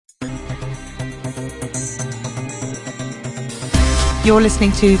You're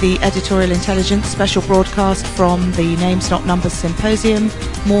listening to the Editorial Intelligence special broadcast from the Names Not Numbers Symposium.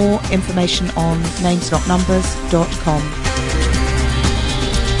 More information on namesnotnumbers.com.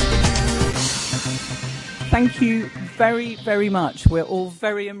 Thank you very, very much. We're all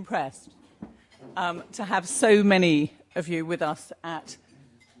very impressed to have so many of you with us at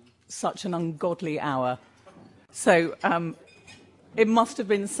such an ungodly hour. So it must have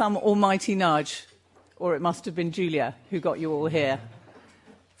been some almighty nudge, or it must have been Julia who got you all here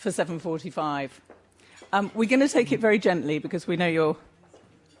for 7:45. We're going to take it very gently because we know you're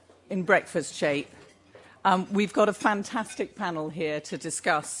in breakfast shape. We've got a fantastic panel here to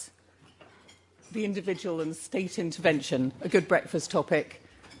discuss the individual and state intervention, a good breakfast topic,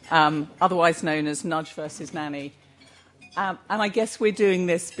 otherwise known as nudge versus nanny. And I guess we're doing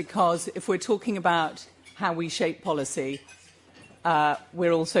this because if we're talking about how we shape policy,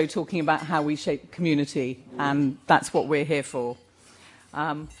 we're also talking about how we shape community, and that's what we're here for.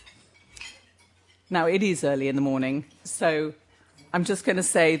 Now, it is early in the morning, so I'm just going to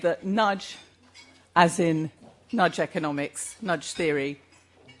say that nudge, as in nudge economics, nudge theory,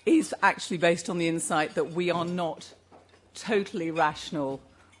 is actually based on the insight that we are not totally rational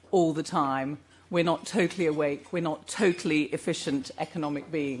all the time. We're not totally awake. We're not totally efficient economic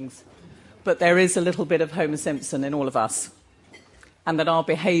beings. But there is a little bit of Homer Simpson in all of us, and that our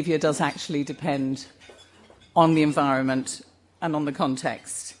behaviour does actually depend on the environment and on the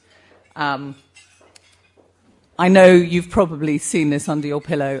context. I know you've probably seen this under your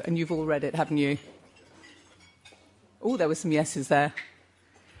pillow, and you've all read it, haven't you? Oh, there were some yeses there.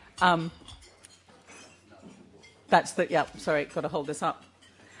 That's the, yeah, sorry, got to hold this up.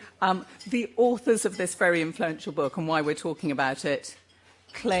 The authors of this very influential book, and why we're talking about it,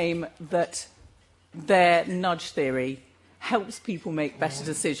 claim that their nudge theory helps people make better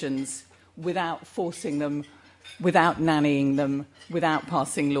decisions without forcing them, without nannying them, without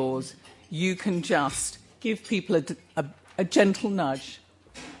passing laws. You can just give people a gentle nudge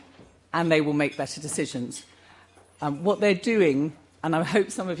and they will make better decisions. What they're doing, and I hope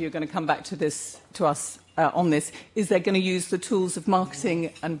some of you are going to come back to us on this, is they're going to use the tools of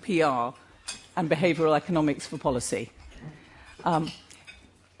marketing and PR and behavioural economics for policy.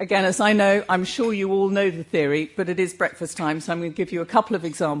 Again, as I know, I'm sure you all know the theory, but it is breakfast time, so I'm going to give you a couple of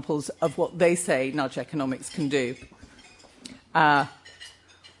examples of what they say nudge economics can do. Let's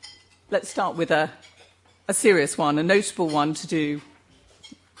start with a serious one, a notable one to do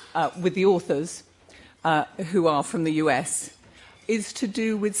with the authors, who are from the US, is to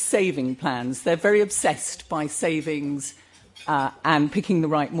do with saving plans. They're very obsessed by savings and picking the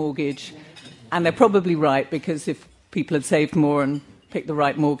right mortgage, and they're probably right, because if people had saved more and picked the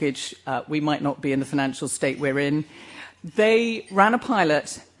right mortgage, we might not be in the financial state we're in. They ran a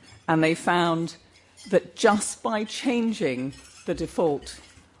pilot, and they found that just by changing the default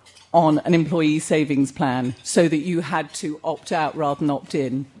on an employee savings plan so that you had to opt out rather than opt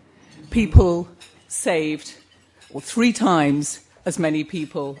in, people saved, or 3 times as many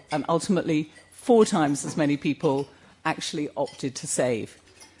people, and ultimately 4 times as many people actually opted to save.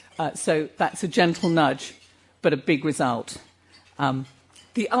 So that's a gentle nudge, but a big result.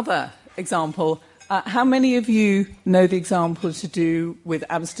 The other example, how many of you know the example to do with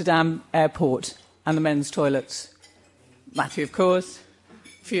Amsterdam Airport and the men's toilets? Matthew, of course.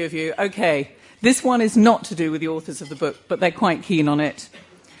 A few of you. Okay. This one is not to do with the authors of the book, but they're quite keen on it.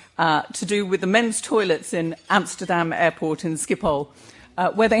 To do with the men's toilets in Amsterdam Airport in Schiphol,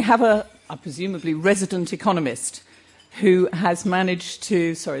 where they have a presumably resident economist who has managed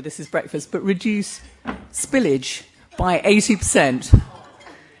to, sorry, this is breakfast, but reduce spillage by 80%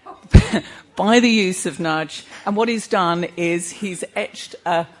 by the use of nudge. And what he's done is he's etched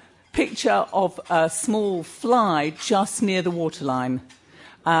a picture of a small fly just near the waterline.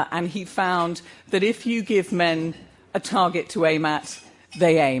 And he found that if you give men a target to aim at,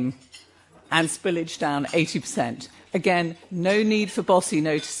 they aim, and spillage down 80%. Again, no need for bossy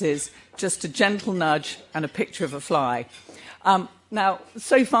notices, just a gentle nudge and a picture of a fly. Now,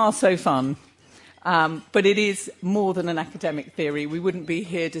 so far, so fun, but it is more than an academic theory. We wouldn't be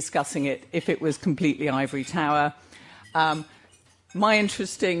here discussing it if it was completely ivory tower. My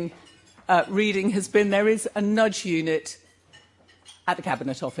interesting reading has been there is a nudge unit at the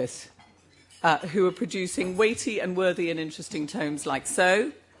Cabinet Office who are producing weighty and worthy and interesting tomes like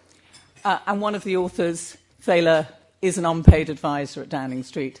so. And one of the authors, Thaler, is an unpaid advisor at Downing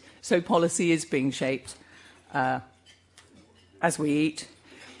Street. So policy is being shaped as we eat.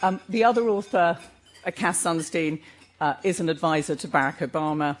 The other author, Cass Sunstein, is an advisor to Barack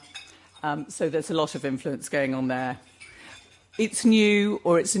Obama. So there's a lot of influence going on there. It's new,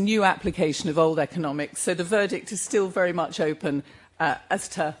 or it's a new application of old economics. So the verdict is still very much open as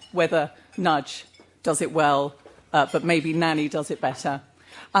to whether Nudge does it well, but maybe Nanny does it better.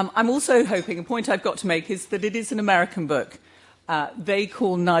 I'm also hoping, a point I've got to make is that it is an American book. They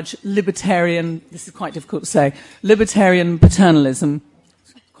call Nudge libertarian, this is quite difficult to say, libertarian paternalism.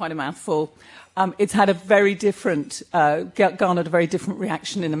 It's quite a mouthful. It's had a very different, garnered a very different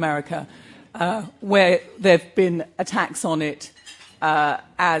reaction in America, where there have been attacks on it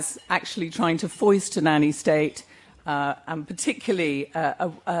as actually trying to foist a nanny state, and particularly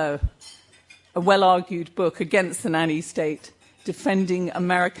a well-argued book against the nanny state, defending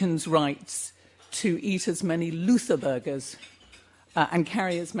Americans' rights to eat as many Luther burgers and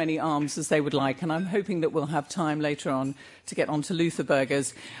carry as many arms as they would like. And I'm hoping that we'll have time later on to get onto Luther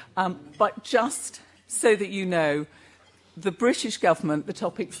burgers. But just so that you know, the British government, the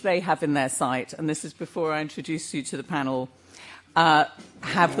topics they have in their sight, and this is before I introduce you to the panel,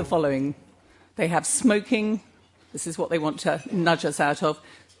 have the following. They have smoking. This is what they want to nudge us out of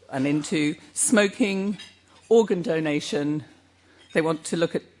and into. Smoking, organ donation. They want to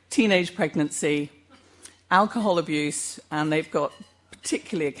look at teenage pregnancy, alcohol abuse, and they've got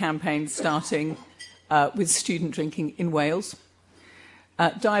particularly a campaign starting with student drinking in Wales.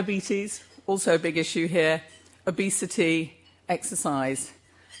 Diabetes, also a big issue here, obesity, exercise,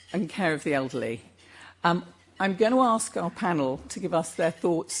 and care of the elderly. I'm going to ask our panel to give us their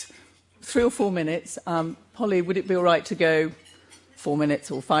thoughts, 3 or 4 minutes. Polly, would it be all right to go 4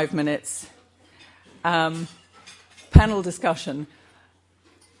 minutes or 5 minutes? Panel discussion.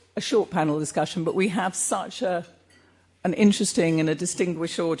 A short panel discussion, but we have such an interesting and a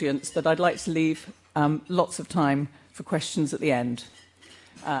distinguished audience that I'd like to leave lots of time for questions at the end,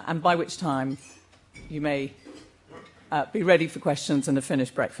 and by which time you may be ready for questions and have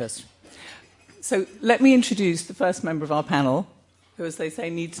finished breakfast. So let me introduce the first member of our panel, who, as they say,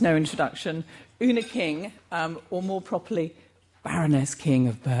 needs no introduction, Una King, or more properly, Baroness King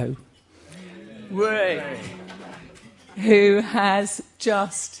of Bow. Who has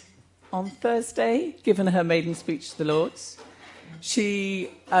just on Thursday given her maiden speech to the Lords. She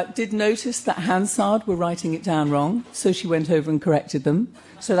did notice that Hansard were writing it down wrong, so she went over and corrected them.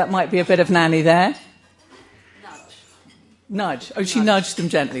 So that might be a bit of nanny there. Nudge. Oh, she nudged them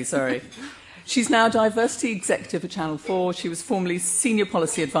gently, sorry. She's now Diversity Executive at Channel 4. She was formerly Senior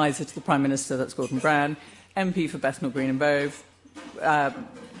Policy Advisor to the Prime Minister, that's Gordon Brown, MP for Bethnal Green and Bove,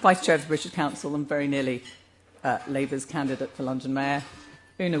 Vice Chair of the British Council, and very nearly Labour's candidate for London Mayor.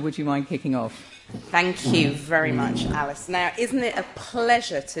 Una, would you mind kicking off? Thank you very much, Alice. Now, isn't it a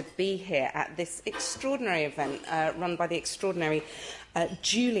pleasure to be here at this extraordinary event run by the extraordinary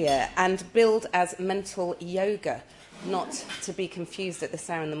Julia and billed as mental yoga, not to be confused at this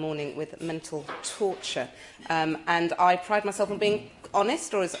hour in the morning with mental torture. And I pride myself on being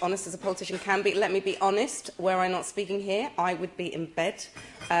honest, or as honest as a politician can be. Let me be honest, were I not speaking here, I would be in bed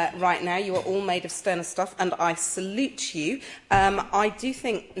right now. You are all made of sterner stuff, and I salute you. I do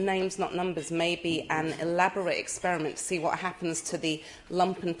think Names Not Numbers may be an elaborate experiment to see what happens to the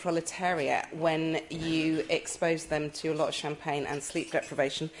lumpen proletariat when you expose them to a lot of champagne and sleep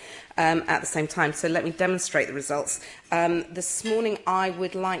deprivation at the same time. So let me demonstrate the results. This morning I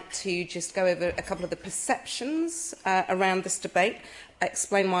would like to just go over a couple of the perceptions around this debate,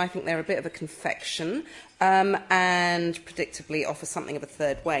 explain why I think they're a bit of a confection, and predictably offer something of a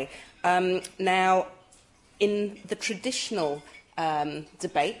third way. Now, in the traditional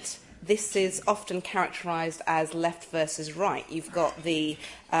debate, this is often characterised as left versus right. You've got the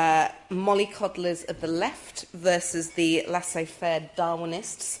mollycoddlers of the left versus the laissez-faire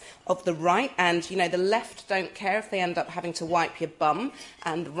Darwinists of the right. And, you know, the left don't care if they end up having to wipe your bum,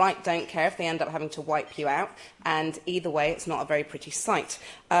 and the right don't care if they end up having to wipe you out. And either way, it's not a very pretty sight.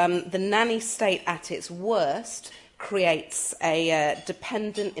 The nanny state at its worst creates a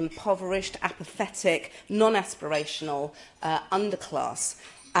dependent, impoverished, apathetic, non-aspirational underclass.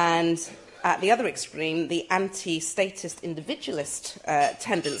 And at the other extreme, the anti-statist individualist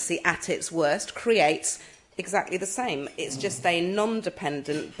tendency at its worst creates exactly the same. It's just a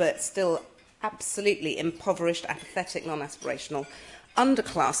non-dependent but still absolutely impoverished, apathetic, non-aspirational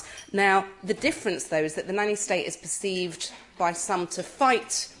underclass. Now, the difference, though, is that the nanny state is perceived by some to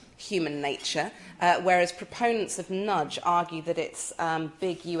fight human nature, whereas proponents of Nudge argue that its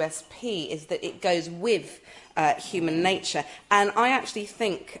big USP is that it goes with human nature. And I actually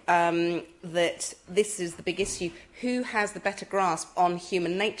think that this is the big issue. Who has the better grasp on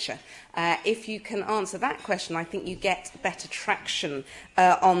human nature? If you can answer that question, I think you get better traction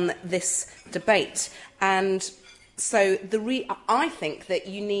on this debate. And so I think that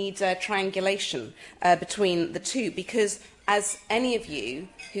you need triangulation between the two, because as any of you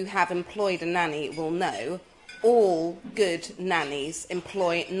who have employed a nanny will know, all good nannies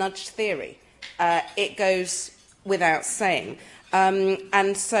employ nudge theory. It goes without saying.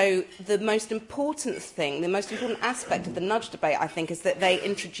 And so the most important thing, the most important aspect of the nudge debate, I think, is that they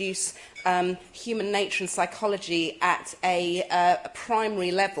introduce human nature and psychology at a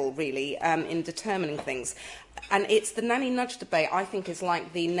primary level, really, in determining things. And it's the nanny-nudge debate, I think, is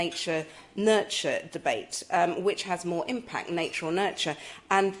like the nature-nurture debate, which has more impact, nature or nurture.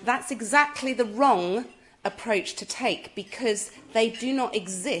 And that's exactly the wrong approach to take, because they do not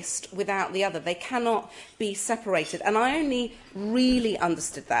exist without the other. They cannot be separated. And I only really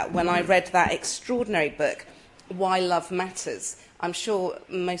understood that when I read that extraordinary book, Why Love Matters. I'm sure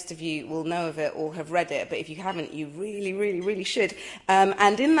most of you will know of it or have read it, but if you haven't, you really, really, really should.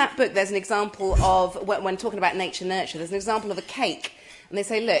 And in that book, there's an example of, when talking about nature-nurture, there's an example of a cake. And they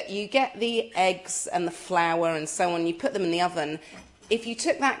say, look, you get the eggs and the flour and so on, you put them in the oven. If you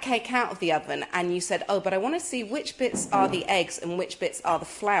took that cake out of the oven and you said, oh, but I want to see which bits are the eggs and which bits are the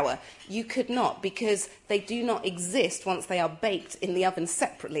flour, you could not, because they do not exist once they are baked in the oven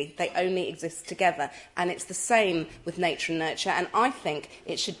separately. They only exist together. And it's the same with nature and nurture. And I think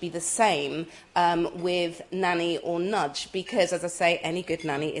it should be the same with nanny or nudge, because, as I say, any good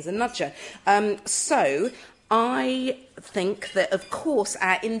nanny is a nudger. So I think that, of course,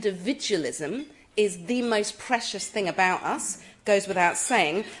 our individualism is the most precious thing about us, goes without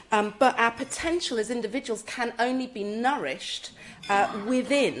saying, but our potential as individuals can only be nourished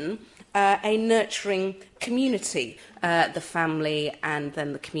within a nurturing community, the family and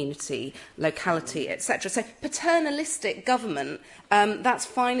then the community, locality, etc. So paternalistic government, that's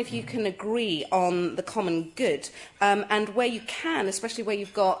fine if you can agree on the common good, and where you can, especially where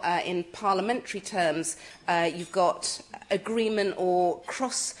you've got, in parliamentary terms, you've got agreement or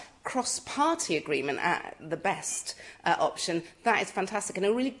cross-party agreement at the best option, that is fantastic. And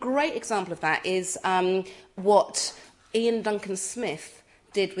a really great example of that is what Ian Duncan Smith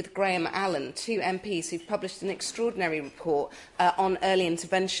did with Graham Allen, two MPs who've published an extraordinary report on early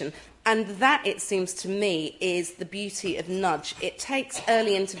intervention. And that, it seems to me, is the beauty of nudge. It takes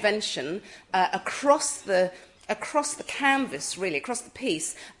early intervention across the canvas, really, across the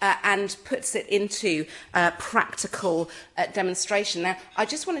piece, and puts it into practical demonstration. Now, I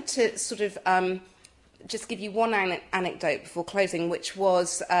just wanted to sort of just give you one anecdote before closing, which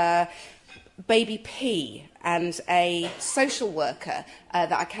was Baby P and a social worker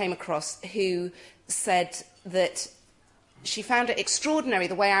that I came across who said that she found it extraordinary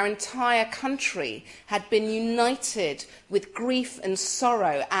the way our entire country had been united with grief and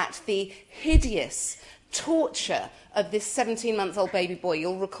sorrow at the hideous torture of this 17-month-old baby boy.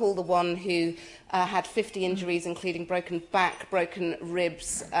 You'll recall the one who had 50 injuries, including broken back, broken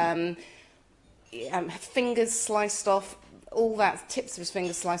ribs, fingers sliced off, all that, tips of his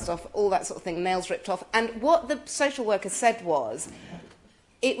fingers sliced off, all that sort of thing, nails ripped off. And what the social worker said was,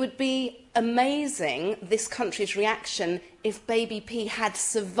 it would be amazing, this country's reaction, if Baby P had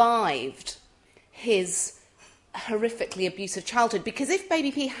survived his horrifically abusive childhood. Because if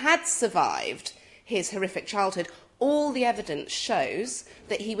Baby P had survived his horrific childhood, all the evidence shows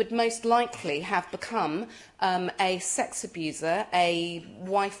that he would most likely have become a sex abuser, a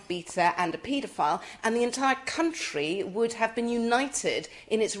wife beater and a paedophile, and the entire country would have been united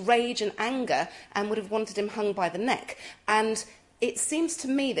in its rage and anger and would have wanted him hung by the neck. And it seems to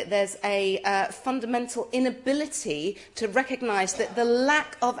me that there's a fundamental inability to recognise that the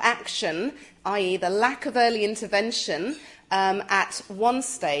lack of action, i.e. the lack of early intervention, at one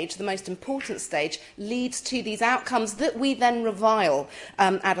stage, the most important stage, leads to these outcomes that we then revile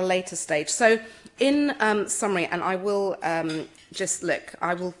at a later stage. So, in summary, and I will just look,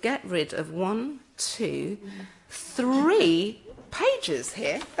 I will get rid of 1, 2, 3 pages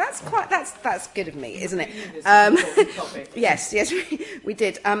here. That's good of me, isn't it? Yes, we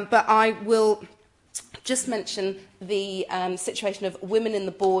did. But I will just mention the situation of women in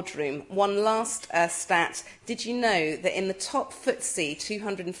the boardroom. One last stat. Did you know that in the top FTSE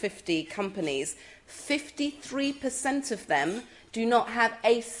 250 companies, 53% of them do not have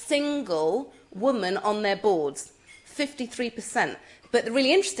a single woman on their boards? 53%. But the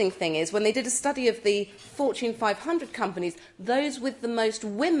really interesting thing is, when they did a study of the Fortune 500 companies, those with the most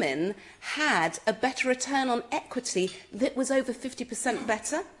women had a better return on equity that was over 50%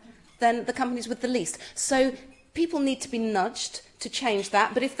 better than the companies with the least. So people need to be nudged to change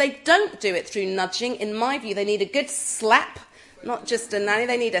that. But if they don't do it through nudging, in my view, they need a good slap, not just a nanny.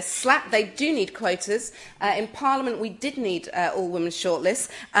 They need a slap. They do need quotas. In Parliament, we did need all-women shortlists.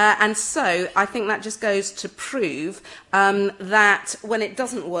 And so I think that just goes to prove that when it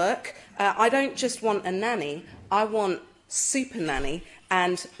doesn't work, I don't just want a nanny. I want super nanny.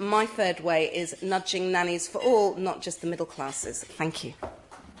 And my third way is nudging nannies for all, not just the middle classes. Thank you.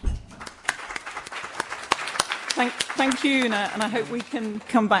 Thank you, Una, and I hope we can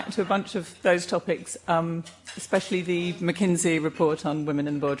come back to a bunch of those topics, especially the McKinsey report on women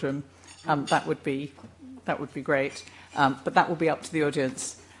in the boardroom. That would be great, but that will be up to the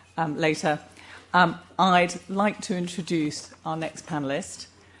audience later. I'd like to introduce our next panellist,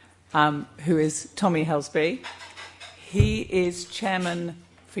 who is Tommy Helsby. He is chairman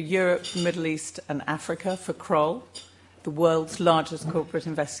for Europe, Middle East and Africa for Kroll, the world's largest corporate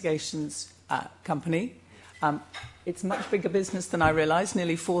investigations company. It's a much bigger business than I realised,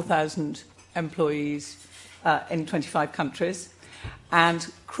 nearly 4,000 employees in 25 countries. And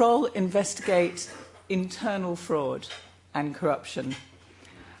Kroll investigates internal fraud and corruption.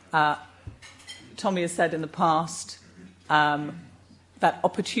 Tommy has said in the past that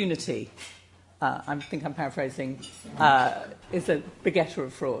opportunity, I think I'm paraphrasing, is a begetter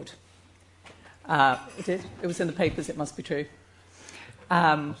of fraud. It was in the papers, it must be true.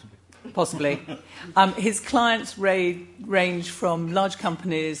 Possibly. His clients range from large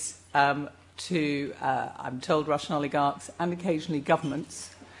companies to, I'm told, Russian oligarchs and occasionally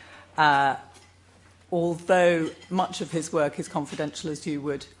governments, although much of his work is confidential, as you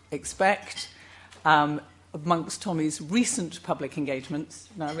would expect. Amongst Tommy's recent public engagements,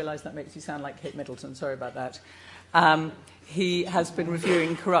 now I realise that makes you sound like Kate Middleton, sorry about that, he has been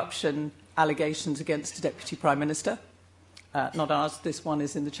reviewing corruption allegations against a Deputy Prime Minister. Not ours, this one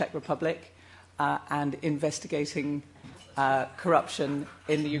is in the Czech Republic, and investigating corruption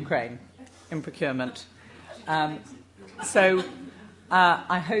in the Ukraine, in procurement. So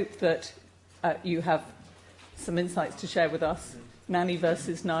I hope that you have some insights to share with us, nanny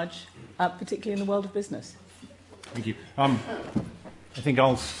versus nudge, particularly in the world of business. Thank you. I think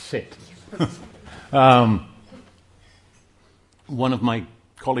I'll sit. One of my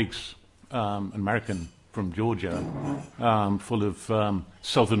colleagues, an American, from Georgia, full of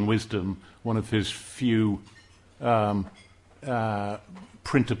southern wisdom. One of his few printable,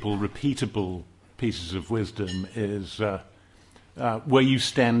 repeatable pieces of wisdom is where you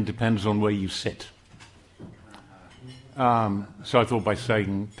stand depends on where you sit. So I thought by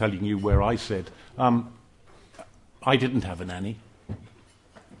telling you where I sit, I didn't have a nanny,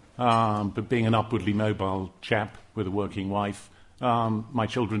 but being an upwardly mobile chap with a working wife, my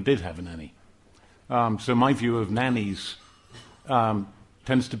children did have a nanny. So my view of nannies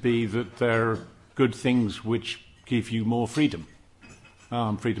tends to be that they're good things which give you more freedom,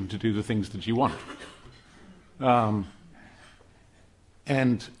 freedom to do the things that you want.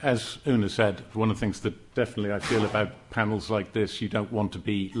 And as Una said, one of the things that definitely I feel about panels like this, you don't want to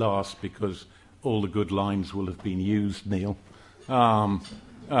be last because all the good lines will have been used, Neil.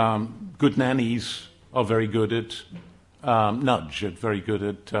 Good nannies are very good at very good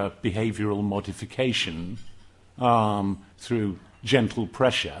at behavioural modification through gentle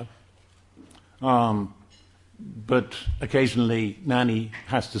pressure. But occasionally, nanny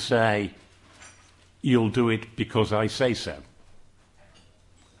has to say, "You'll do it because I say so."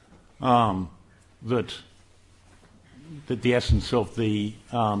 That the essence of the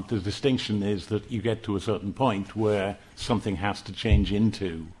distinction is that you get to a certain point where something has to change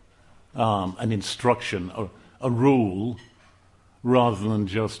into an instruction or a rule rather than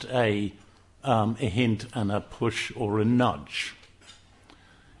just a hint and a push or a nudge.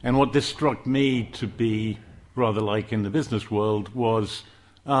 And what this struck me to be rather like in the business world was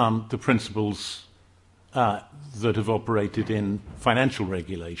the principles that have operated in financial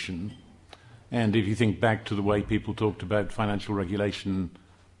regulation. And if you think back to the way people talked about financial regulation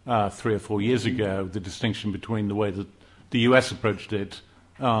 3 or 4 years ago, the distinction between the way that the US approached it,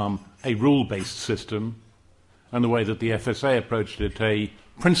 a rule-based system, and the way that the FSA approached it, a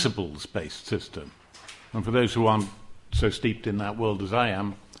principles-based system. And for those who aren't so steeped in that world as I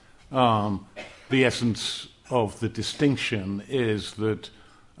am, the essence of the distinction is that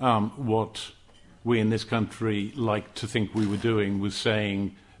what we in this country like to think we were doing was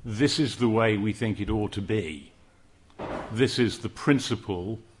saying, this is the way we think it ought to be. This is the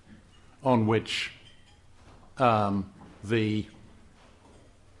principle on which the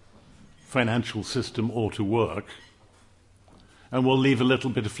financial system ought to work, and we'll leave a little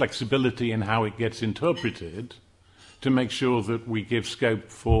bit of flexibility in how it gets interpreted to make sure that we give scope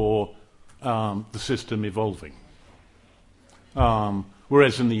for the system evolving.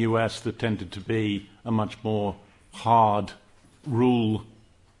 Whereas in the US, there tended to be a much more hard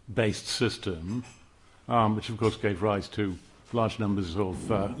rule-based system, which of course gave rise to large numbers of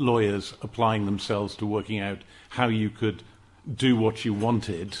lawyers applying themselves to working out how you could do what you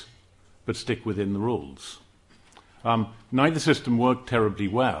wanted but stick within the rules. Neither system worked terribly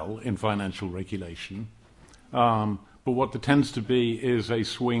well in financial regulation, but what there tends to be is a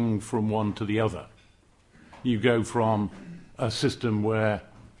swing from one to the other. You go from a system where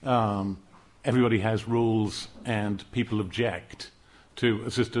everybody has rules and people object to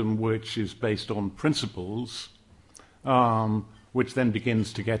a system which is based on principles, which then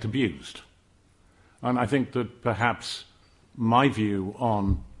begins to get abused. And I think that perhaps my view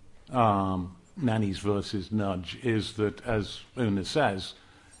on nannies versus nudge is that, as Una says,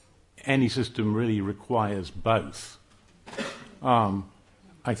 any system really requires both.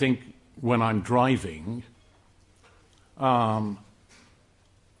 I think when I'm driving, I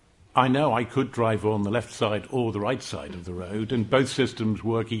know I could drive on the left side or the right side of the road, and both systems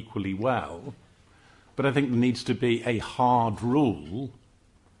work equally well. But I think there needs to be a hard rule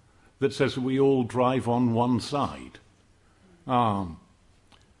that says that we all drive on one side. I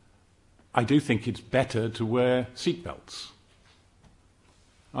do think it's better to wear seatbelts.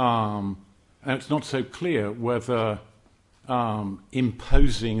 And it's not so clear whether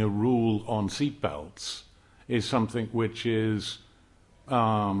imposing a rule on seatbelts is something which is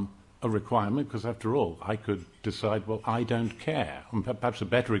a requirement, because after all, I could decide, well, I don't care. And perhaps a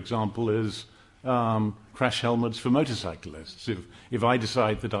better example is crash helmets for motorcyclists. If I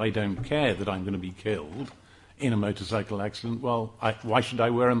decide that I don't care that I'm going to be killed in a motorcycle accident, well, why should I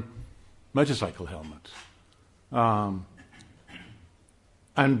wear a motorcycle helmet?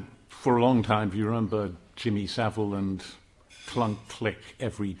 And for a long time, if you remember Jimmy Savile and Clunk Click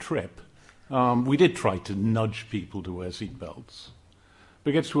Every Trip, we did try to nudge people to wear seatbelts. But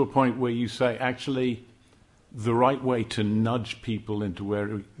it gets to a point where you say, actually, the right way to nudge people into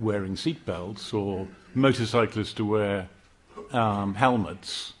wearing seatbelts or motorcyclists to wear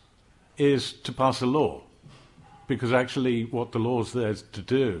helmets is to pass a law. Because actually what the law's there to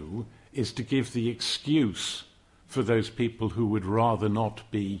do is to give the excuse for those people who would rather not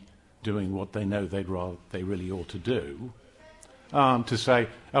be doing what they know they really ought to do, to say,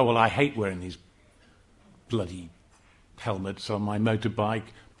 oh, well, I hate wearing these bloody helmets on my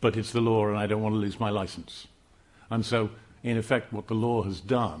motorbike, but it's the law and I don't want to lose my license. And so, in effect, what the law has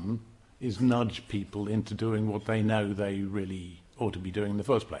done is nudge people into doing what they know they really ought to be doing in the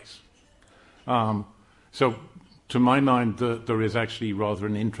first place. So, to my mind, there is actually rather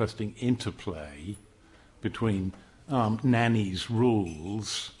an interesting interplay between nannies'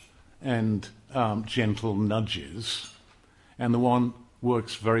 rules and gentle nudges, and the one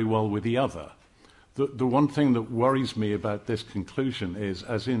works very well with the other. The one thing that worries me about this conclusion is,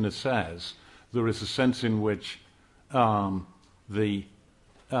 as Una says, there is a sense in which the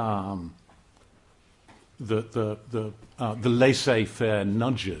laissez-faire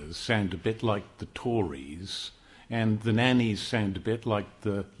nudgers sound a bit like the Tories, and the nannies sound a bit like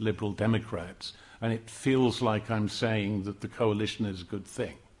the Liberal Democrats, and it feels like I'm saying that the coalition is a good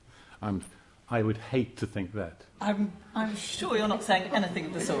thing. I would hate to think that. I'm sure you're not saying anything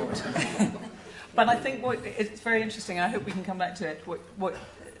of the sort. But I think it's very interesting, I hope we can come back to it, what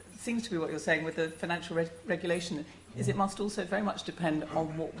seems to be what you're saying with the financial regulation is it must also very much depend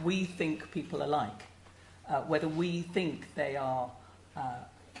on what we think people are like, whether we think they are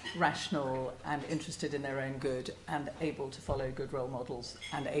rational and interested in their own good and able to follow good role models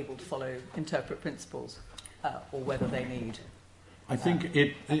and able to interpret principles, or whether they need... I think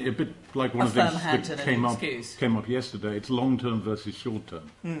a bit like one of the things that came up yesterday, it's long-term versus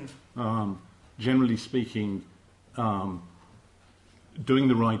short-term. Generally speaking, doing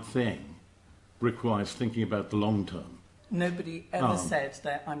the right thing requires thinking about the long term. Nobody ever said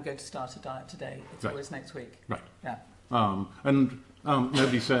that I'm going to start a diet today. It's always next week. Right. Yeah. And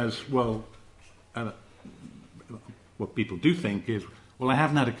nobody says, well, what people do think is, well, I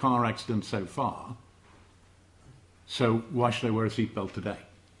haven't had a car accident so far, so why should I wear a seatbelt today?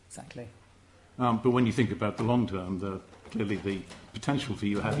 Exactly. But when you think about the long term, clearly the potential for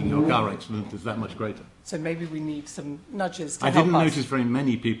you having your car accident is that much greater. So maybe we need some nudges to help us. I didn't notice very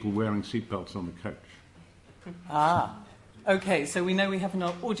many people wearing seatbelts on the coach. Okay, so we know we have an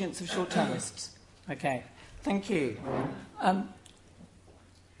audience of short-termists. Okay, thank you.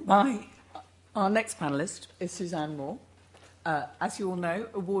 Our next panellist is Suzanne Moore. As you all know,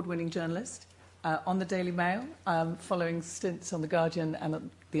 award-winning journalist on the Daily Mail, following stints on The Guardian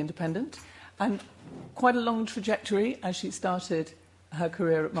and The Independent, and quite a long trajectory as she started her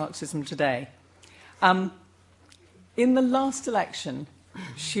career at Marxism Today. In the last election,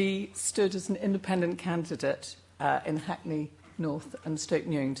 she stood as an independent candidate in Hackney North and Stoke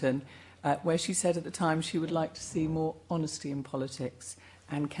Newington, where she said at the time she would like to see more honesty in politics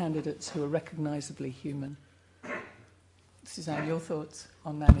and candidates who are recognisably human. Suzanne, your thoughts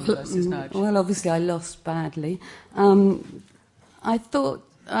on nanny versus nudge? Well, obviously I lost badly. I thought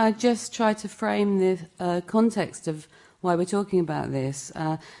I'd just try to frame the context of why we're talking about this.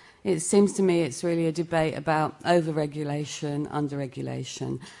 It seems to me it's really a debate about over-regulation,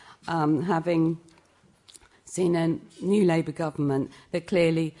 under-regulation. Having seen a new Labour government that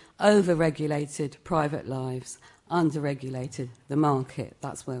clearly over-regulated private lives, under-regulated the market.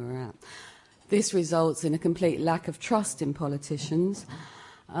 That's where we're at. This results in a complete lack of trust in politicians.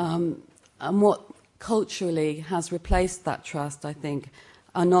 And what culturally has replaced that trust, I think,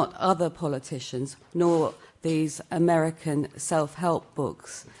 are not other politicians, nor these American self-help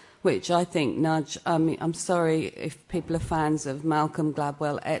books, which I think nudge... I'm sorry if people are fans of Malcolm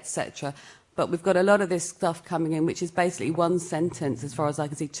Gladwell, etc., but we've got a lot of this stuff coming in, which is basically one sentence, as far as I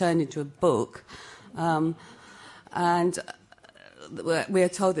can see, turned into a book. And we are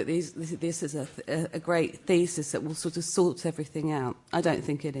told that this is a great thesis that will sort of sort everything out. I don't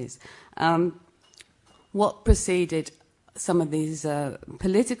think it is. What preceded some of these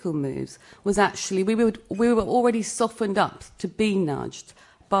political moves was actually we were already softened up to be nudged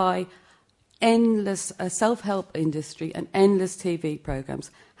by endless self-help industry and endless TV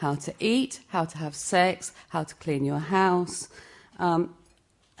programs. How to eat, how to have sex, how to clean your house, and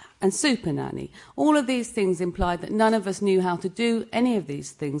Super Nanny. All of these things implied that none of us knew how to do any of these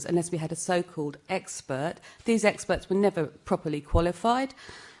things unless we had a so-called expert. These experts were never properly qualified.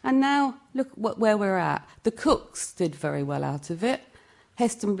 And now, look where we're at. The cooks did very well out of it.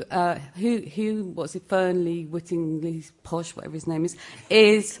 Heston, Fernley, Whittingley, Posh, whatever his name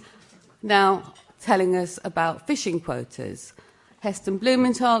is now telling us about fishing quotas. Heston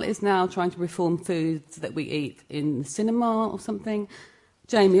Blumenthal is now trying to reform foods that we eat in the cinema or something.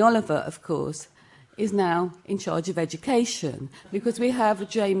 Jamie Oliver, of course, is now in charge of education because we have a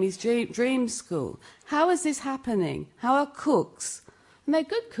Jamie's Dream School. How is this happening? How are cooks, and they're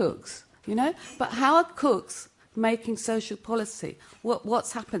good cooks, you know, but how are cooks making social policy?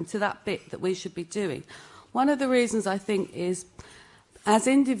 What's happened to that bit that we should be doing? One of the reasons I think is, as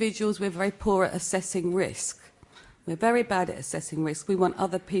individuals, we're very poor at assessing risk. We're very bad at assessing risk. We want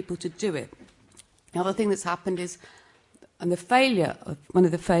other people to do it. The other thing that's happened is, and one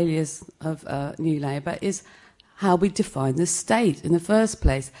of the failures of New Labour is how we define the state in the first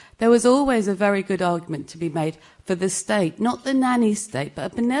place. There was always a very good argument to be made for the state, not the nanny state,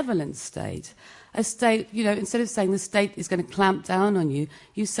 but a benevolent state. A state, you know, instead of saying the state is going to clamp down on you,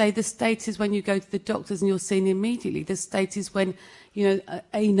 you say the state is when you go to the doctors and you're seen immediately. The state is when, you know,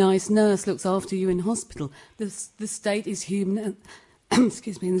 a nice nurse looks after you in hospital. The state is human,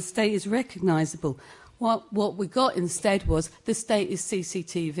 excuse me, and the state is recognisable. What we got instead was the state is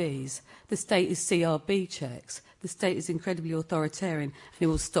CCTVs, the state is CRB checks, the state is incredibly authoritarian and it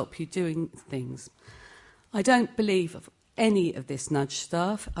will stop you doing things. I don't believe of any of this nudge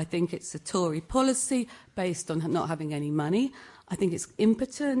stuff. I think it's a Tory policy based on not having any money. I think it's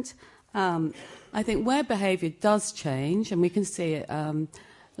impotent. I think where behaviour does change, and we can see it,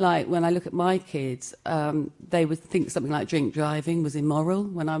 like when I look at my kids, they would think something like drink driving was immoral.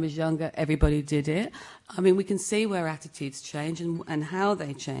 When I was younger, everybody did it. I mean, we can see where attitudes change and how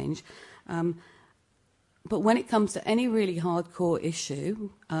they change. But when it comes to any really hardcore issue,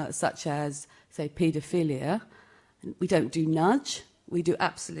 such as, say, paedophilia, we don't do nudge, we do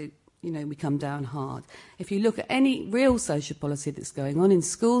absolute, you know, we come down hard. If you look at any real social policy that's going on in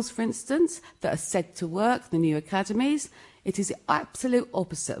schools, for instance, that are said to work, the new academies, it is the absolute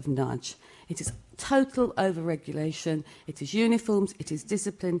opposite of nudge. It is total over-regulation, it is uniforms, it is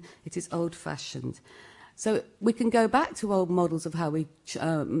discipline, it is old-fashioned. So we can go back to old models of how we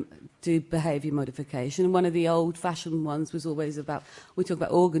do behaviour modification. And one of the old-fashioned ones was always about, we talk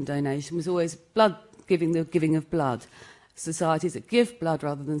about organ donation, was always blood giving, the giving of blood. Societies that give blood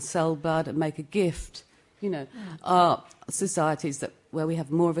rather than sell blood and make a gift, you know, are societies that where we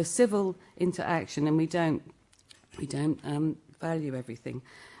have more of a civil interaction and we don't value everything.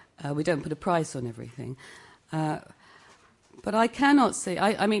 We don't put a price on everything. But I cannot see,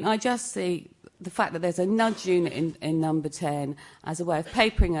 I just see the fact that there's a nudge unit in number 10 as a way of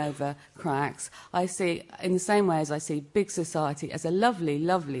papering over cracks. I see, in the same way as I see big society as a lovely,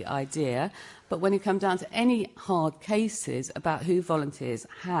 lovely idea, but when it comes down to any hard cases about who volunteers,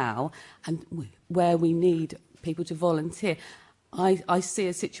 how, and where we need people to volunteer, I see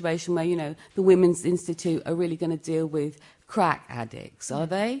a situation where, you know, the Women's Institute are really going to deal with crack addicts, are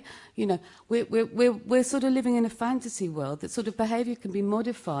they? You know, we're sort of living in a fantasy world that sort of behaviour can be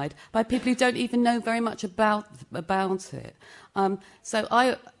modified by people who don't even know very much about it.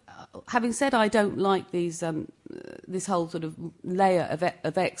 So having said I don't like these this whole sort of layer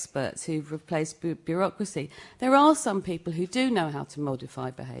of experts who've replaced bureaucracy, there are some people who do know how to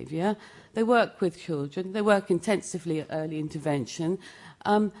modify behaviour. They work with children. They work intensively at early intervention.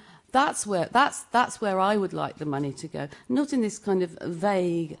 That's where I would like the money to go, not in this kind of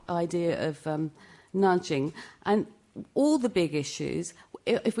vague idea of nudging. And all the big issues,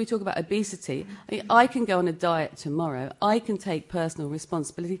 if we talk about obesity, I can go on a diet tomorrow, I can take personal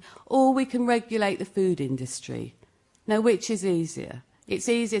responsibility, or we can regulate the food industry. Now, which is easier? It's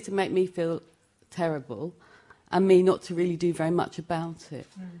easier to make me feel terrible and me not to really do very much about it.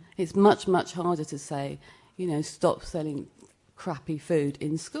 It's much, much harder to say, stop selling crappy food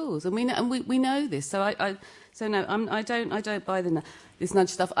in schools, and we know this. So I don't buy this nudge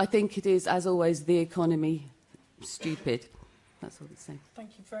stuff. I think it is, as always, the economy stupid. That's all it's saying.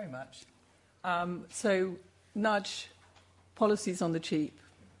 Thank you very much. So, nudge, policies on the cheap.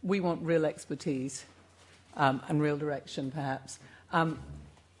 We want real expertise and real direction, perhaps,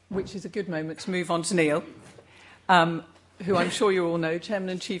 which is a good moment to move on to Neil, who I'm sure you all know, Chairman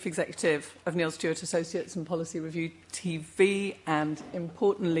and Chief Executive of Neil Stewart Associates and Policy Review TV, and,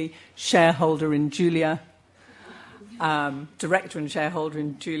 importantly, shareholder in Julia, director and shareholder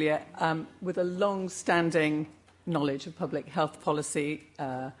in Julia, with a long-standing knowledge of public health policy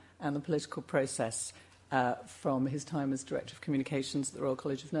and the political process from his time as Director of Communications at the Royal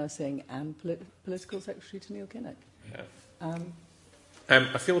College of Nursing and Political Secretary to Neil Kinnock.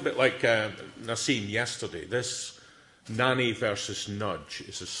 I feel a bit like Nassim yesterday. This nanny versus nudge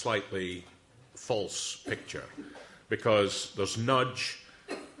is a slightly false picture, because there's nudge,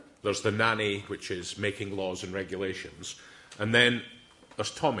 there's the nanny, which is making laws and regulations, and then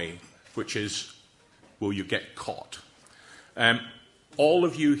there's Tommy, which is, will you get caught? All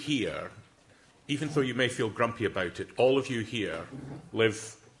of you here, even though you may feel grumpy about it, all of you here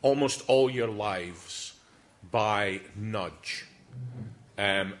live almost all your lives by nudge.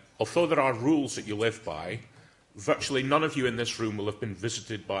 Although there are rules that you live by, virtually none of you in this room will have been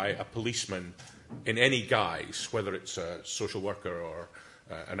visited by a policeman in any guise, whether it's a social worker or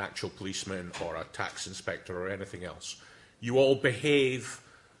an actual policeman or a tax inspector or anything else. You all behave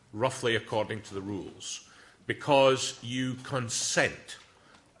roughly according to the rules because you consent.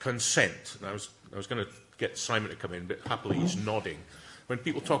 Consent. And I was going to get Simon to come in, but happily he's nodding. When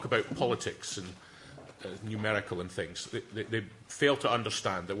people talk about politics and numerical and things, they fail to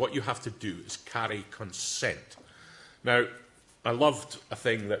understand that what you have to do is carry consent. Now, I loved a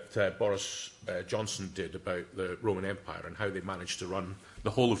thing that Boris Johnson did about the Roman Empire and how they managed to run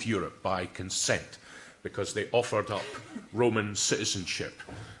the whole of Europe by consent, because they offered up Roman citizenship,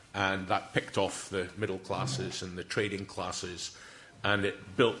 and that picked off the middle classes and the trading classes, and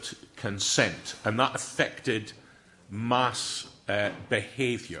it built consent, and that affected mass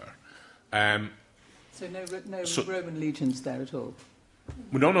behaviour. So no Roman legions there at all?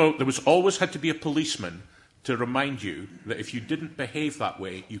 No, there was always had to be a policeman to remind you that if you didn't behave that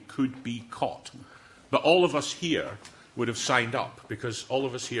way, you could be caught. But all of us here would have signed up, because all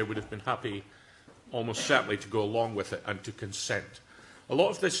of us here would have been happy, almost certainly, to go along with it and to consent. A lot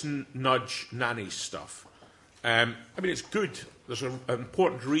of this nudge nanny stuff, it's good. There's an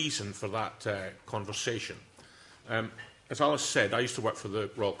important reason for that conversation. As Alice said, I used to work for the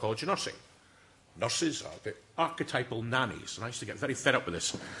Royal College of Nursing. Nurses are the archetypal nannies, and I used to get very fed up with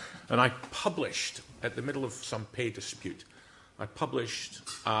this. And I published, at the middle of some pay dispute, I published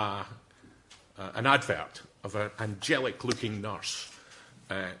an advert of an angelic-looking nurse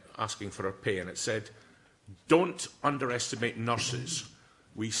asking for her pay, and it said, "Don't underestimate nurses.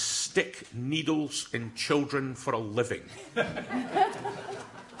 We stick needles in children for a living."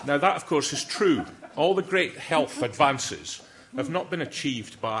 Now, that, of course, is true. All the great health advances have not been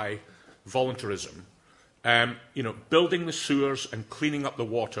achieved by voluntarism. Building the sewers and cleaning up the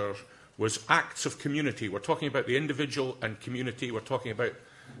water was acts of community. We're talking about the individual and community. We're talking about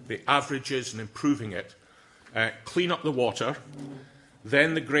the averages and improving it. Clean up the water.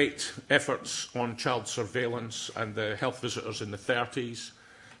 Then the great efforts on child surveillance and the health visitors in the 30s.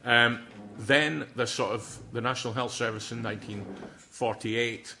 Then the National Health Service in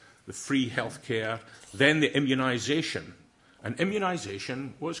 1948, the free health care, then the immunisation. And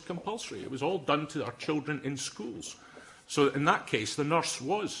immunisation was compulsory. It was all done to our children in schools. So in that case, the nurse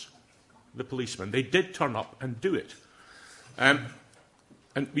was the policeman. They did turn up and do it. And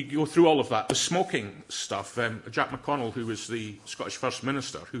we go through all of that. The smoking stuff, Jack McConnell, who was the Scottish First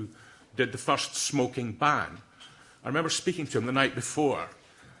Minister, who did the first smoking ban, I remember speaking to him the night before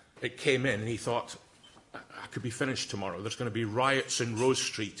it came in, and he thought, I could be finished tomorrow. There's going to be riots in Rose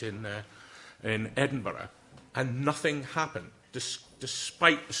Street in Edinburgh. And nothing happened.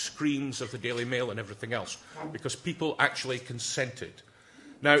 despite the screams of the Daily Mail and everything else, because people actually consented.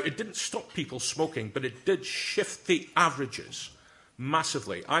 Now, it didn't stop people smoking, but it did shift the averages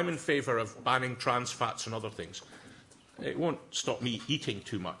massively. I'm in favour of banning trans fats and other things. It won't stop me eating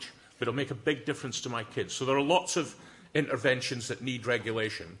too much, but it'll make a big difference to my kids. So there are lots of interventions that need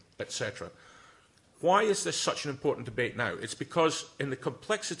regulation, etc. Why is this such an important debate now? It's because in the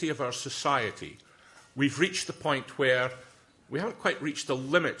complexity of our society, we've reached the point where we haven't quite reached the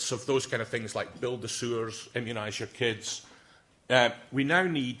limits of those kind of things like build the sewers, immunise your kids. We now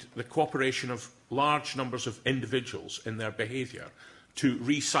need the cooperation of large numbers of individuals in their behaviour to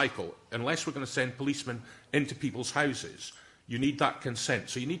recycle. Unless we're going to send policemen into people's houses, you need that consent.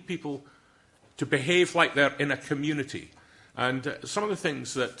 So you need people to behave like they're in a community. And some of the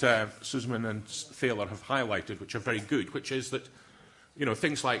things that Sussman and Thaler have highlighted, which are very good, which is that, you know,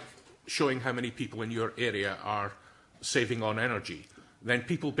 things like showing how many people in your area are saving on energy. Then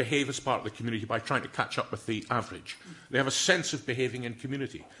people behave as part of the community by trying to catch up with the average. They have a sense of behaving in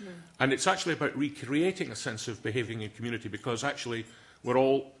community. Yeah. And it's actually about recreating a sense of behaving in community, because actually we're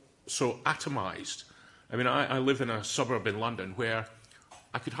all so atomised. I mean, I live in a suburb in London where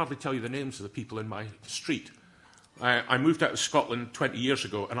I could hardly tell you the names of the people in my street. I moved out of Scotland 20 years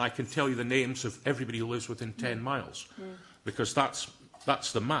ago, and I can tell you the names of everybody who lives within 10 miles, because that's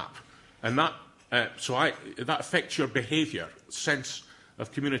the map. And that affects your behaviour, sense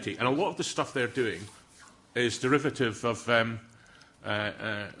of community. And a lot of the stuff they're doing is derivative of,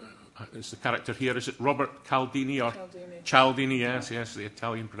 is the character here, is it Robert Cialdini? Or Cialdini, yes, the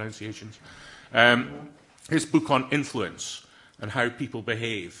Italian pronunciations. His book on influence and how people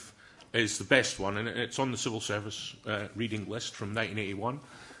behave is the best one, and it's on the civil service reading list from 1981.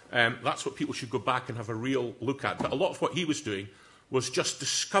 That's what people should go back and have a real look at. But a lot of what he was doing was just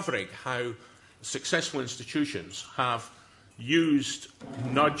discovering how successful institutions have used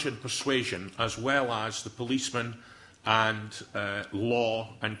nudge and persuasion as well as the policeman and law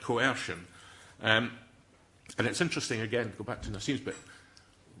and coercion. And it's interesting, again, to go back to Nassim's bit,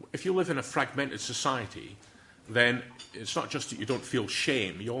 if you live in a fragmented society, then it's not just that you don't feel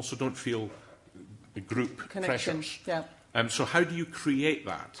shame, you also don't feel the group pressures. Yeah. So how do you create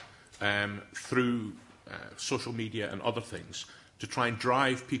that through social media and other things to try and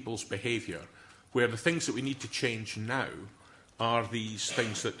drive people's behaviour, where the things that we need to change now are these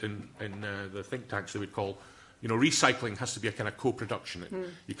things that in the think tanks they would call, you know, recycling has to be a kind of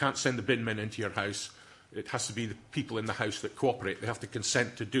co-production. You can't send the bin men into your house. It has to be the people in the house that cooperate. They have to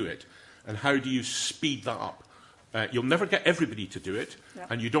consent to do it. And how do you speed that up? You'll never get everybody to do it,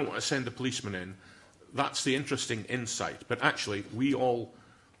 and you don't want to send the policeman in. That's the interesting insight. But actually, we all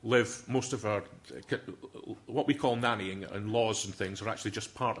live, most of our, what we call nannying and laws and things are actually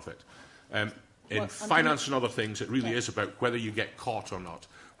just part of it. In finance and other things, it really is about whether you get caught or not,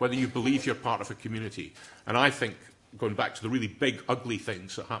 whether you believe you're part of a community. And I think, going back to the really big, ugly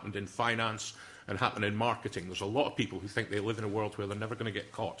things that happened in finance and happened in marketing, there's a lot of people who think they live in a world where they're never going to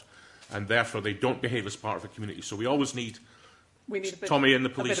get caught, and therefore they don't behave as part of a community. So we always need Tommy and the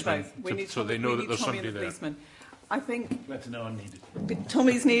policeman, so they know that there's somebody there. I think glad to know I'm needed.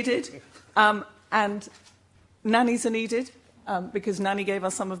 Tommy's needed, and nannies are needed, because Nanny gave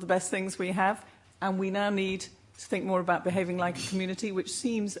us some of the best things we have, and we now need to think more about behaving like a community, which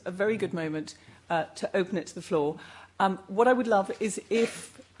seems a very good moment to open it to the floor. What I would love is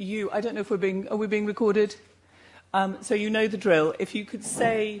if you, I don't know if are we being recorded? So you know the drill. If you could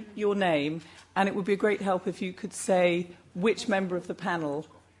say your name, and it would be a great help if you could say which member of the panel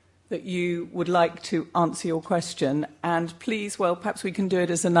that you would like to answer your question. And please, well, perhaps we can do it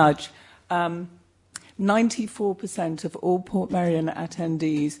as a nudge. 94% of all Portmeirion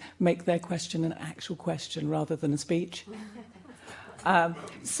attendees make their question an actual question rather than a speech.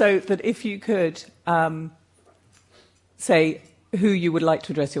 So that if you could say who you would like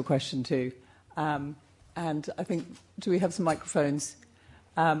to address your question to. And I think, do we have some microphones?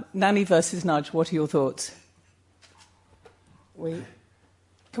 Nanny versus Nudge, what are your thoughts?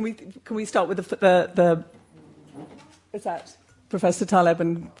 Can we start with the is that Professor Taleb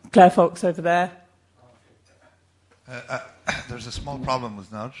and Claire Fox over there? There's a small problem with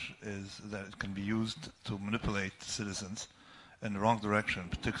nudge, is that it can be used to manipulate citizens in the wrong direction,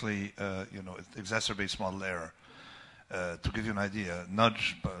 particularly, it exacerbates model error. To give you an idea,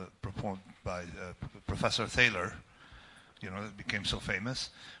 nudge performed by Professor Thaler, it became so famous.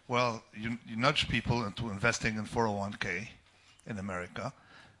 Well, you nudge people into investing in 401k in America,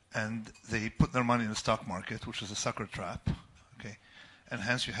 and they put their money in the stock market, which is a sucker trap, okay? And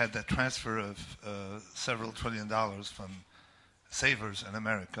hence you had that transfer of several $1 trillion from savers in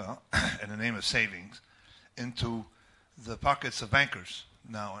America in the name of savings into the pockets of bankers.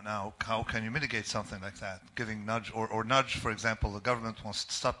 Now, how can you mitigate something like that? Giving nudge, or nudge, for example, the government wants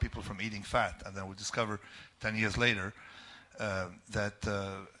to stop people from eating fat, and then we discover 10 years later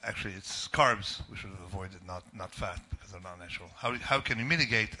that actually it's carbs we should have avoided, not fat, because they're not natural. How can you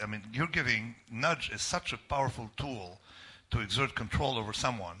mitigate? I mean, nudge is such a powerful tool to exert control over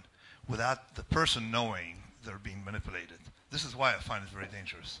someone without the person knowing they're being manipulated. This is why I find it very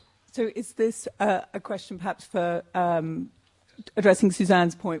dangerous. So is this a question perhaps for addressing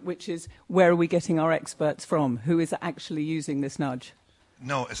Suzanne's point, which is where are we getting our experts from? Who is actually using this nudge?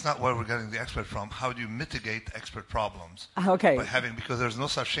 No, it's not where we're getting the expert from. How do you mitigate expert problems? Okay. Because there's no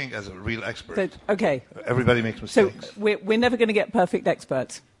such thing as a real expert. So, okay. Everybody makes mistakes. So we're never going to get perfect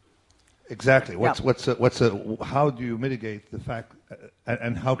experts. Exactly. How do you mitigate the fact,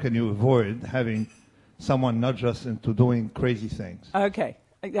 and how can you avoid having someone nudge us into doing crazy things? Okay.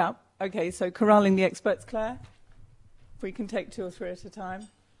 Yeah. Okay. So corralling the experts, Claire. If we can take 2 or 3 at a time.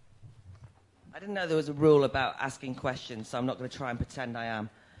 I didn't know there was a rule about asking questions, so I'm not going to try and pretend I am.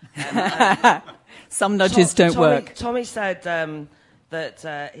 Some nudges don't work. Tommy said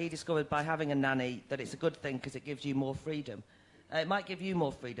that he discovered by having a nanny that it's a good thing because it gives you more freedom. It might give you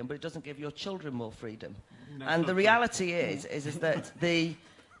more freedom, but it doesn't give your children more freedom. And the reality is that the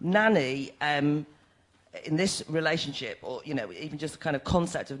nanny, in this relationship, or even just the kind of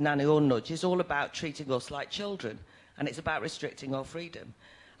concept of nanny or nudge, is all about treating us like children, and it's about restricting our freedom.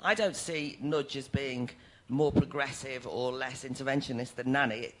 I don't see nudge as being more progressive or less interventionist than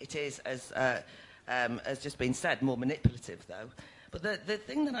nanny. It is, as just been said, more manipulative, though. But the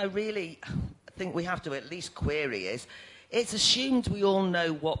thing that I really think we have to at least query is, it's assumed we all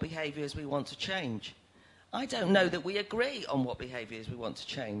know what behaviours we want to change. I don't know that we agree on what behaviours we want to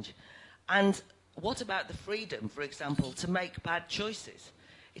change. And what about the freedom, for example, to make bad choices?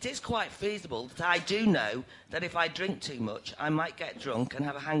 It is quite feasible that I do know that if I drink too much, I might get drunk and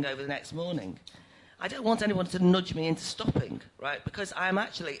have a hangover the next morning. I don't want anyone to nudge me into stopping, right? Because I am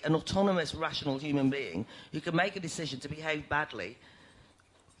actually an autonomous, rational human being who can make a decision to behave badly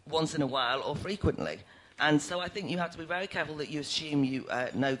once in a while or frequently. And so I think you have to be very careful that you assume you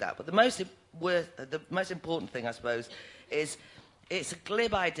know that. But the most important thing, I suppose, is it's a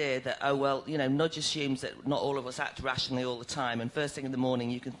glib idea that, nudge assumes that not all of us act rationally all the time, and first thing in the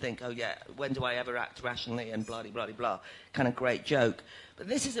morning you can think, when do I ever act rationally, and blah-de-blah-de-blah, kind of great joke. But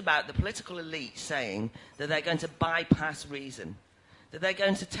this is about the political elite saying that they're going to bypass reason, that they're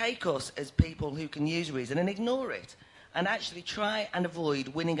going to take us as people who can use reason and ignore it, and actually try and avoid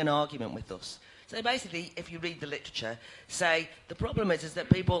winning an argument with us. So basically, if you read the literature, say the problem is that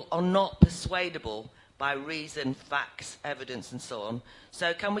people are not persuadable by reason, facts, evidence, and so on.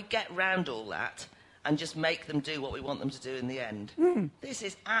 So can we get round all that and just make them do what we want them to do in the end? This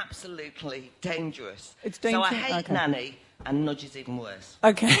is absolutely dangerous. It's dangerous. So I hate nanny, and nudge is even worse.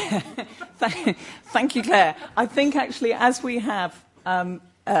 Okay. Thank you, Claire. I think actually, as we have a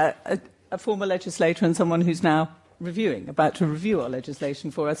former legislator and someone who's now about to review our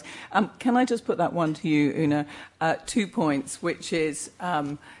legislation for us, can I just put that one to you, Una? 2 points, which is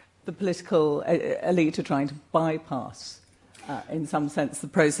the political elite are trying to bypass, in some sense, the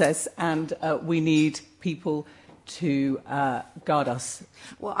process, and we need people to guard us.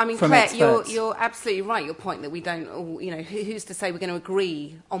 Well, I mean, from Claire, experts. you're absolutely right. Your point that we don't, who's to say we're going to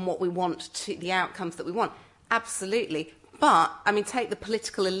agree on what we want, the outcomes that we want? Absolutely. But, I mean, take the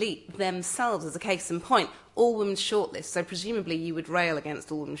political elite themselves as a case in point. All women's shortlists, so presumably you would rail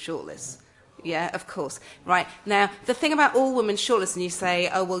against all women's shortlists. Yeah, of course. Right. Now, the thing about all women's shortlists, and you say,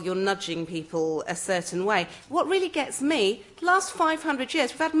 you're nudging people a certain way. What really gets me, the last 500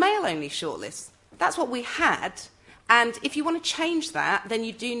 years, we've had male-only shortlists. That's what we had. And if you want to change that, then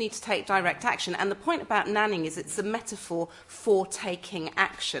you do need to take direct action. And the point about nannying is it's a metaphor for taking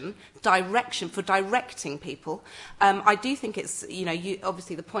action, for directing people. I do think it's,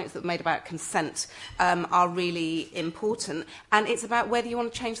 obviously the points that were made about consent are really important. And it's about whether you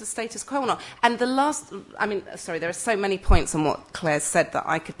want to change the status quo or not. And there are so many points on what Claire said that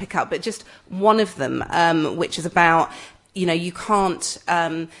I could pick up, but just one of them, which is about, you can't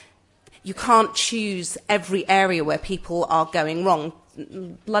choose every area where people are going wrong.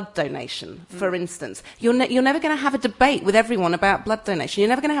 Blood donation, for instance. You're never going to have a debate with everyone about blood donation. You're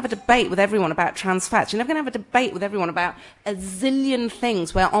never going to have a debate with everyone about trans fats. You're never going to have a debate with everyone about a zillion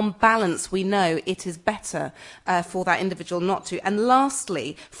things where, on balance, we know it is better for that individual not to. And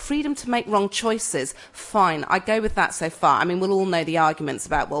lastly, freedom to make wrong choices. Fine, I go with that so far. I mean, we'll all know the arguments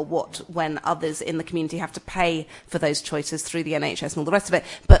about, when others in the community have to pay for those choices through the NHS and all the rest of it.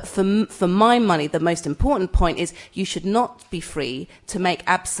 But for my money, the most important point is you should not be free to make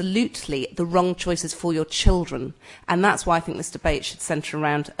absolutely the wrong choices for your children. And that's why I think this debate should centre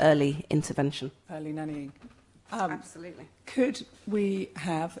around early intervention. Early nannying. Absolutely. Could we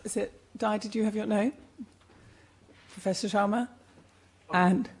have, is it, Di, did you have your, no? Professor Sharma?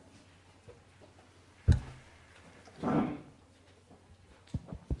 And... This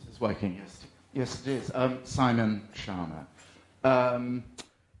is working, yes. Yes, it is. Simon Sharma.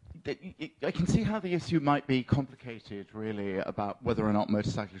 I can see how the issue might be complicated, really, about whether or not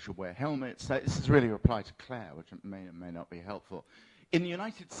motorcyclists should wear helmets. This is really a reply to Claire, which may or may not be helpful. In the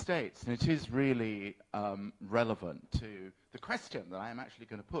United States, and it is really relevant to the question that I am actually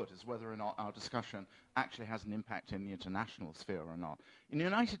going to put, is whether or not our discussion actually has an impact in the international sphere or not. In the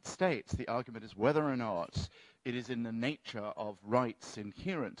United States, the argument is whether or not it is in the nature of rights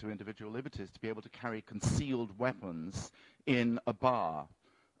inherent to individual liberties to be able to carry concealed weapons in a bar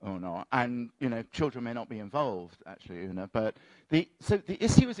or not. And, you know, children may not be involved, actually, you know, but so the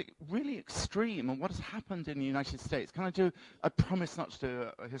issue is really extreme. And what has happened in the United States, I promise not to do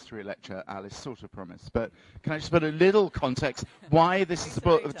a history lecture, Alice, sort of promise, but can I just put a little context why this is a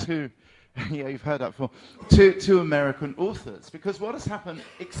book of two, yeah, you've heard that before, two American authors. Because what has happened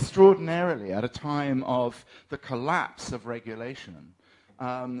extraordinarily at a time of the collapse of regulation,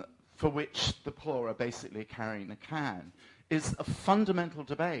 for which the poor are basically carrying the can, is a fundamental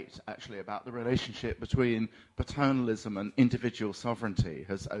debate, actually, about the relationship between paternalism and individual sovereignty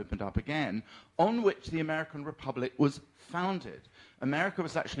has opened up again, on which the American Republic was founded. America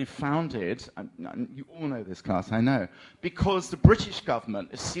was actually founded, and you all know this, class, I know, because the British government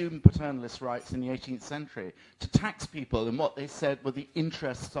assumed paternalist rights in the 18th century to tax people in what they said were the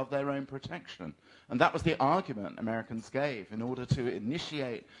interests of their own protection. And that was the argument Americans gave in order to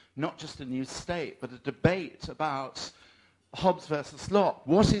initiate not just a new state, but a debate about Hobbes versus Locke.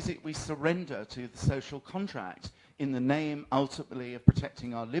 What is it we surrender to the social contract in the name, ultimately, of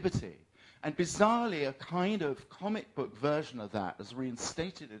protecting our liberty? And bizarrely, a kind of comic book version of that has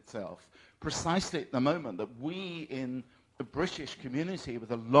reinstated itself precisely at the moment that we in the British community,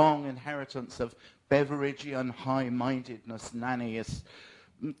 with a long inheritance of Beveridgean high-mindedness, nannyist,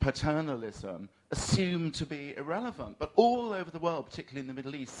 paternalism, assume to be irrelevant. But all over the world, particularly in the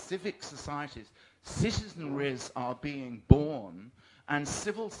Middle East, civic societies, citizenries are being born, and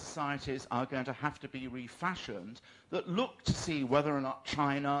civil societies are going to have to be refashioned that look to see whether or not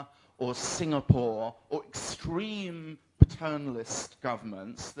China or Singapore or extreme paternalist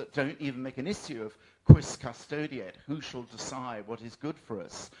governments that don't even make an issue of quis custodiet, who shall decide what is good for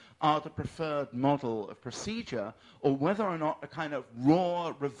us, are the preferred model of procedure, or whether or not a kind of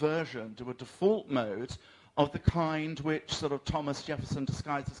raw reversion to a default mode of the kind which sort of Thomas Jefferson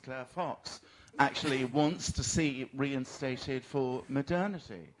disguised as Claire Fox actually wants to see reinstated for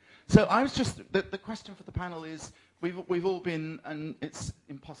modernity. So I was just, the question for the panel is, we've all been, and it's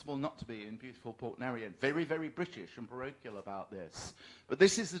impossible not to be, in beautiful Portnerian, very, very British and parochial about this. But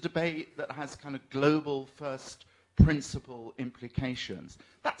this is a debate that has kind of global first principle implications.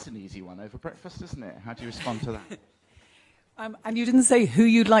 That's an easy one over breakfast, isn't it? How do you respond to that? And you didn't say who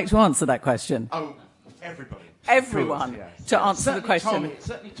you'd like to answer that question. Oh, everybody. Everyone, yes. to answer the question.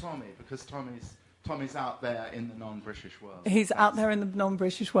 Certainly Tommy, because Tommy's out there in the non-British world. He's out there in the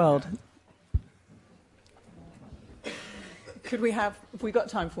non-British world. Could we have, have we got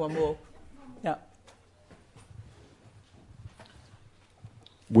time for one more? Yeah.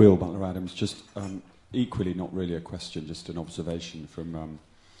 Will Butler Adams, just equally not really a question, just an observation from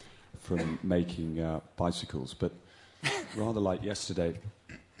making bicycles, but rather like yesterday,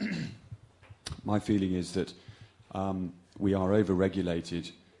 my feeling is that we are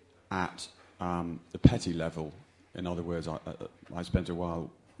over-regulated at the petty level. In other words, I spent a while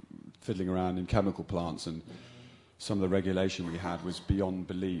fiddling around in chemical plants, and some of the regulation we had was beyond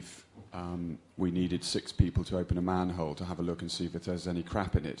belief. We needed 6 people to open a manhole to have a look and see if there's any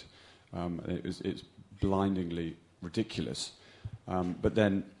crap in it. It's blindingly ridiculous. But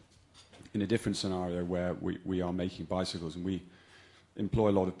then, in a different scenario where we are making bicycles, and we employ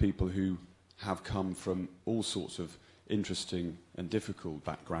a lot of people who have come from all sorts of interesting and difficult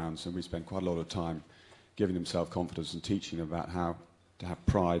backgrounds, and we spend quite a lot of time giving them self-confidence and teaching them about how to have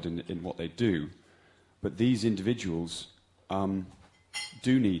pride in what they do. But these individuals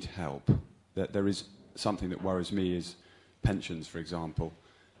do need help. There is something that worries me is pensions, for example.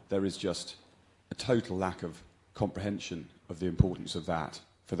 There is just a total lack of comprehension of the importance of that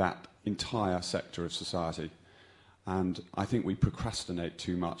for that entire sector of society. And I think we procrastinate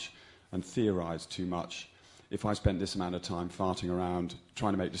too much and theorize too much. If I spent this amount of time farting around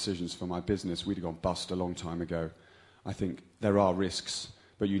trying to make decisions for my business, we'd have gone bust a long time ago. I think there are risks,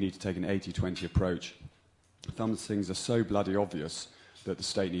 but you need to take an 80-20 approach. Some things are so bloody obvious that the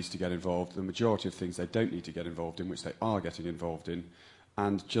state needs to get involved, the majority of things they don't need to get involved in, which they are getting involved in,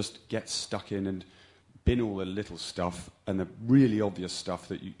 and just get stuck in and bin all the little stuff and the really obvious stuff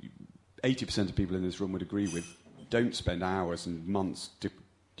that 80% of people in this room would agree with. Don't spend hours and months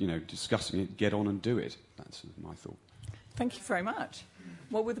discussing it. Get on and do it. That's my thought. Thank you very much.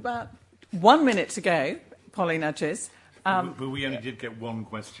 Well, with about 1 minute to go, Polly nudges. But we only did get one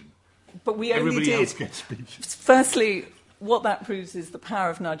question. But we only Everybody did. else gets speeches. Firstly, what that proves is the power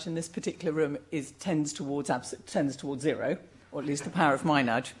of nudge in this particular room tends towards zero, or at least the power of my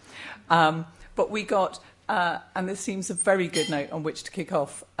nudge. But we got, and this seems a very good note on which to kick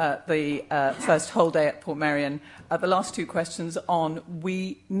off the first whole day at Portmeirion, the last two questions on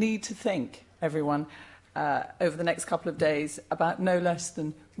we need to think, everyone, over the next couple of days about no less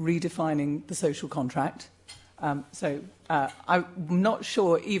than redefining the social contract. So I'm not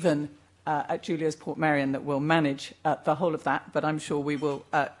sure even at Julia's Portmeirion that we'll manage the whole of that, but I'm sure we will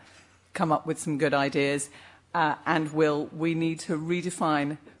come up with some good ideas. And we need to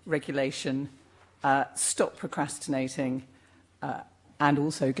redefine regulation, stop procrastinating, and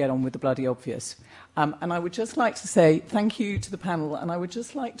also get on with the bloody obvious. And I would just like to say thank you to the panel, and I would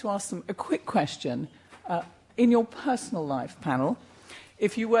just like to ask them a quick question. In your personal life, panel,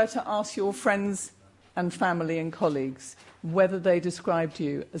 if you were to ask your friends and family and colleagues whether they described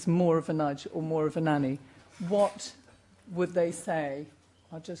you as more of a nudge or more of a nanny, what would they say?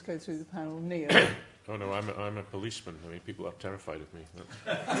 I'll just go through the panel. Neil? Oh, no, I'm a policeman. I mean, people are terrified of me.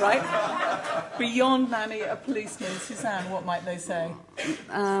 Right? Beyond nanny, a policeman. Suzanne, what might they say?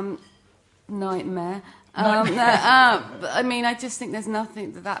 Nightmare. I mean, I just think there's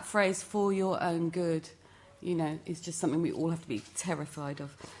nothing that phrase "for your own good," is just something we all have to be terrified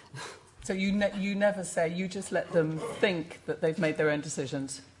of. So you never say, you just let them think that they've made their own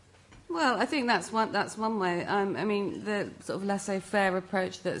decisions? Well, I think that's one way. I mean, the sort of laissez-faire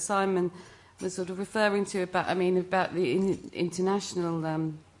approach that Simon was sort of referring to about the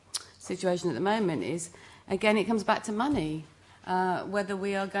international situation at the moment is, again, it comes back to money. Whether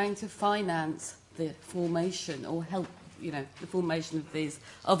we are going to finance the formation or help, the formation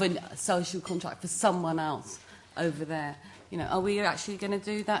of a social contract for someone else over there. Are we actually going to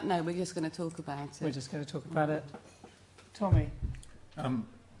do that? No, we're just going to talk about it. We're just going to talk about it. Tommy?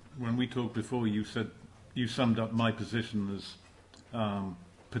 When we talked before, you said you summed up my position as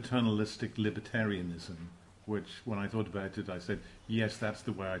paternalistic libertarianism, which, when I thought about it, I said, yes, that's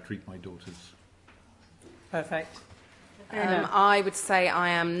the way I treat my daughters. Perfect. I would say I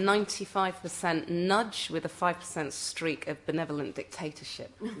am 95% nudge with a 5% streak of benevolent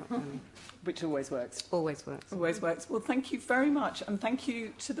dictatorship. Which always works. Always works. Always works. Well, thank you very much, and thank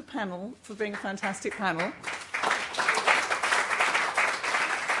you to the panel for being a fantastic panel.